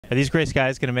Are these gray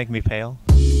skies going to make me pale?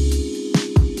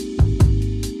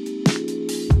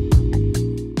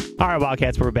 All right,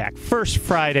 Wildcats, we're back. First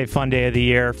Friday Funday of the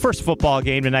year. First football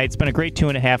game tonight. It's been a great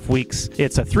 2.5 weeks.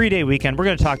 It's a 3-day weekend. We're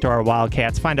going to talk to our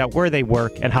Wildcats, find out where they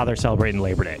work and how they're celebrating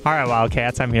Labor Day. All right,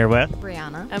 Wildcats, I'm here with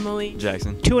Brianna, Emily,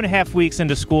 Jackson. 2.5 weeks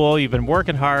into school. You've been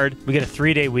working hard. We get a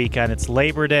 3-day weekend. It's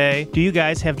Labor Day. Do you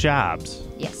guys have jobs?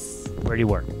 yes. Where do you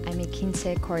work? I'm a quince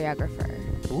choreographer.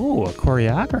 Ooh, a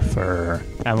choreographer.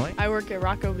 Emily? I work at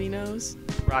Rocco Vino's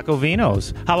Rocco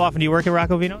Vino's. How often do you work at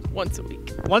Rocco Vino's? once a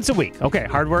week. Once a week. Okay,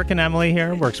 hardworking Emily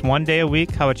here. Works 1 day a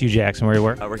week. How about you, Jackson? Where do you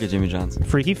work? I work at Jimmy John's.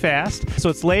 Freaky fast. So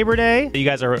it's Labor Day. You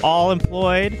guys are all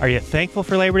employed. Are you thankful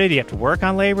for Labor Day? Do you have to work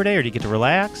on Labor Day or do you get to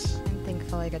relax? I'm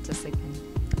thankful I get to sleep in.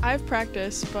 I have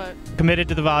practice, but Committed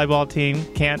to the volleyball team.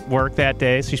 Can't work that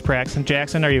day, so she's practicing.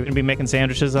 Jackson, are you going to be making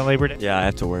sandwiches on Labor Day? Yeah, I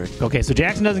have to work. Okay, so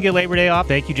Jackson doesn't get Labor Day off.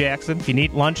 Thank you, Jackson. If you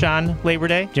need lunch on Labor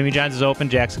Day, Jimmy John's is open.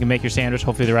 Jackson can make your sandwich.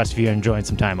 Hopefully the rest of you are enjoying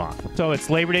some time off. So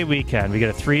it's Labor Day weekend. We get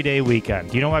a 3-day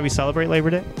weekend. Do you know why we celebrate Labor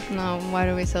Day? No, why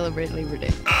do we celebrate Labor Day?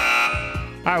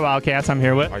 All right, Wildcats, I'm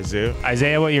here with Isaiah,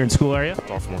 Isaiah. What year in school are you?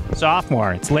 sophomore.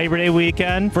 Sophomore. It's Labor Day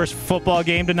weekend. First football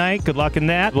game tonight. Good luck in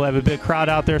that. We'll have a big crowd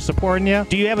out there supporting you.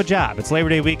 Do you have a job? It's Labor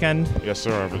Day weekend. Yes,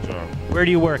 sir, I have a job. Where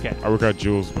do you work at? I work at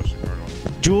Jules, West Chicago.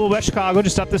 Jewel, West Chicago,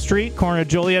 just up the street, corner of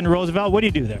Julia and Roosevelt. What do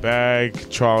you do there? Bag,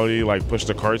 trolley, like push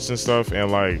the carts and stuff,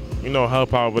 and like,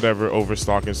 help out whatever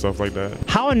overstock and stuff like that.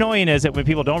 How annoying is it when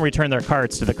people don't return their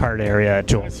carts to the cart area at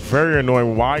Jewel? It's very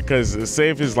annoying. Why? Because say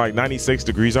if it's like 96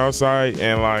 degrees outside,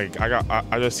 and like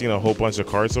I just seen a whole bunch of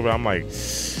carts over there. I'm like,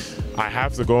 I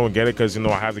have to go and get it because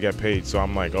I have to get paid. So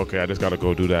I'm like, okay, I just gotta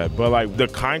go do that. But like the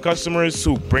kind customers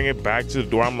who bring it back to the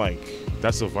door, I'm like,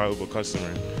 that's a valuable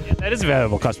customer. Yeah, that is a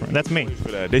valuable customer. That's me.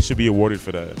 For that, they should be awarded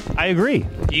for that. I agree.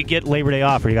 Do you get Labor Day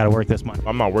off or you got to work this month?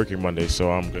 I'm not working Monday,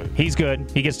 so I'm good. He's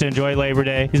good. He gets to enjoy Labor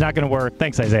Day. He's not going to work.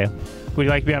 Thanks, Isaiah. Would you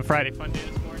like to be on Friday Funday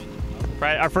this morning?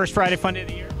 Our first Friday Funday of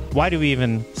the year. Why do we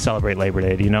even celebrate Labor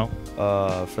Day? Do you know?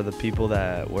 For the people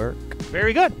that work.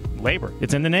 Very good. Labor.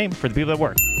 It's in the name for the people that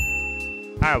work.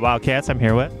 All right, Wildcats, I'm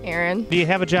here with. Aaron. Do you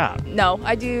have a job? No,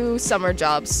 I do summer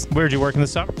jobs. Where'd you work in the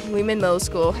summer? Lehman Middle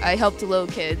School. I help the little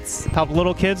kids. Help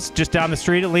little kids just down the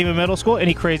street at Lehman Middle School.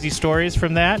 Any crazy stories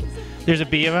from that? There's a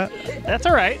bee event. That's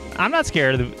all right. I'm not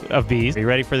scared of bees. Are you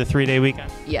ready for the 3-day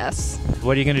weekend? Yes.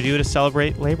 What are you going to do to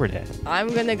celebrate Labor Day? I'm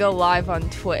going to go live on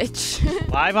Twitch.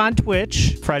 Live on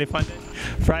Twitch. Friday Funday.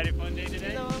 Friday Funday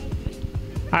today.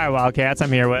 All right, Wildcats,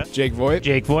 I'm here with Jake Voigt.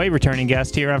 Jake Voigt, returning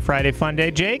guest here on Friday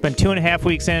Funday. Jake, been 2.5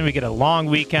 weeks in. We get a long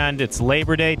weekend. It's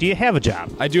Labor Day. Do you have a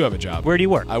job? I do have a job. Where do you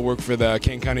work? I work for the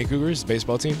Kane County Cougars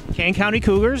baseball team. Kane County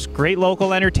Cougars, great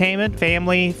local entertainment,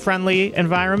 family-friendly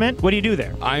environment. What do you do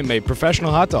there? I'm a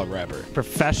professional hot dog rapper.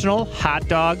 Professional hot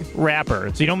dog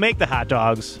rapper. So you don't make the hot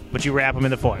dogs, but you wrap them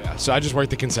in the foil. Yeah, so I just work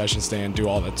the concession stand, do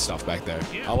all that stuff back there.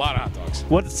 Yeah. A lot of hot dogs.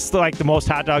 What's like the most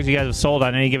hot dogs you guys have sold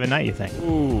on any given night, you think?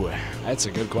 Ooh, that's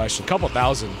a good question. Couple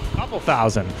thousand. Couple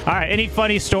thousand. All right, any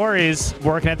funny stories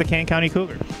working at the Kane County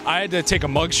Cougars? I had to take a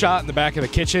mug shot in the back of the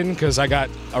kitchen because I got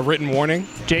a written warning.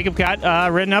 Jacob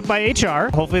got written up by HR.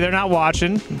 Hopefully they're not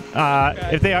watching.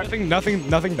 If they are,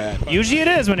 Nothing bad. usually it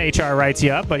is when HR writes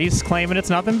you up, but he's claiming it's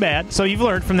nothing bad. So you've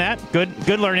learned from that.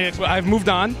 Good learning. I've moved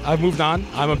on.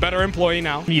 I'm a better employee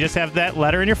now. You just have that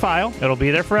letter in your file. It'll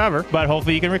be there forever, but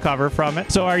hopefully you can recover from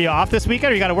it. So are you off this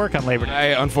weekend or you got to work on Labor Day?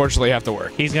 I unfortunately have to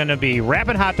work. He's going to be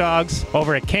wrapping hot dogs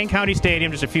over at Kane County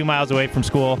Stadium, just a few miles away from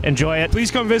school. Enjoy it.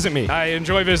 Please come visit me. I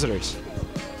enjoy visitors.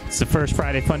 It's the first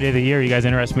Friday Funday of the year. You guys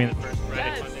interested me in the first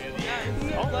Friday Funday of the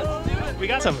year? Oh, let's do it. We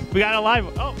got some. We got a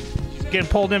live. Oh, she's getting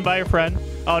pulled in by her friend.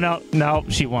 Oh, no,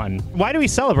 she won. Why do we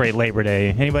celebrate Labor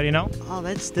Day? Anybody know? Oh,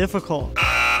 that's difficult.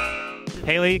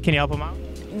 Haley, can you help him out?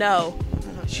 No.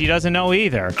 She doesn't know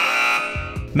either.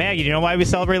 Maggie, do you know why we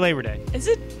celebrate Labor Day? Is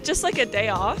it just like a day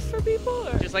off for people?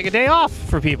 Or? Just like a day off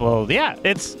for people. Yeah,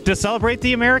 it's to celebrate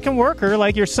the American worker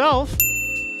like yourself.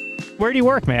 Where do you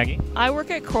work, Maggie? I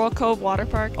work at Coral Cove Water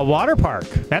Park. A water park.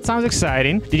 That sounds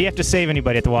exciting. Did you have to save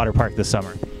anybody at the water park this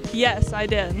summer? Yes, I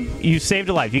did. You saved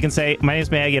a life. You can say, my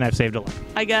name's Maggie and I've saved a life.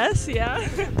 I guess, yeah.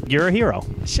 You're a hero.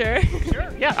 Sure.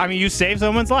 Sure. Yeah, I mean, you saved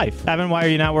someone's life. Evan, why are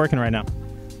you not working right now?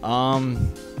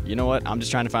 You know what? I'm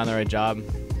just trying to find the right job.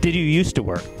 Did you used to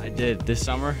work? I did this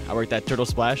summer. I worked at Turtle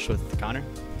Splash with Connor.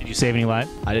 Did you save any lives?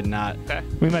 I did not. Okay.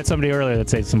 We met somebody earlier that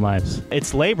saved some lives.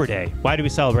 It's Labor Day. Why do we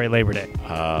celebrate Labor Day?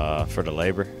 For the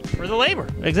labor. For the labor.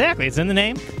 Exactly. It's in the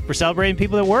name. We're celebrating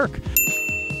people that work.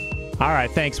 All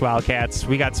right, thanks, Wildcats.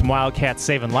 We got some Wildcats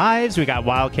saving lives. We got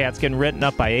Wildcats getting written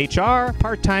up by HR,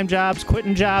 part-time jobs,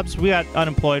 quitting jobs. We got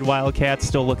unemployed Wildcats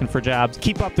still looking for jobs.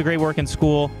 Keep up the great work in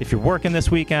school. If you're working this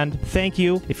weekend, thank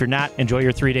you. If you're not, enjoy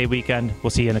your 3-day weekend.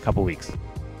 We'll see you in a couple weeks.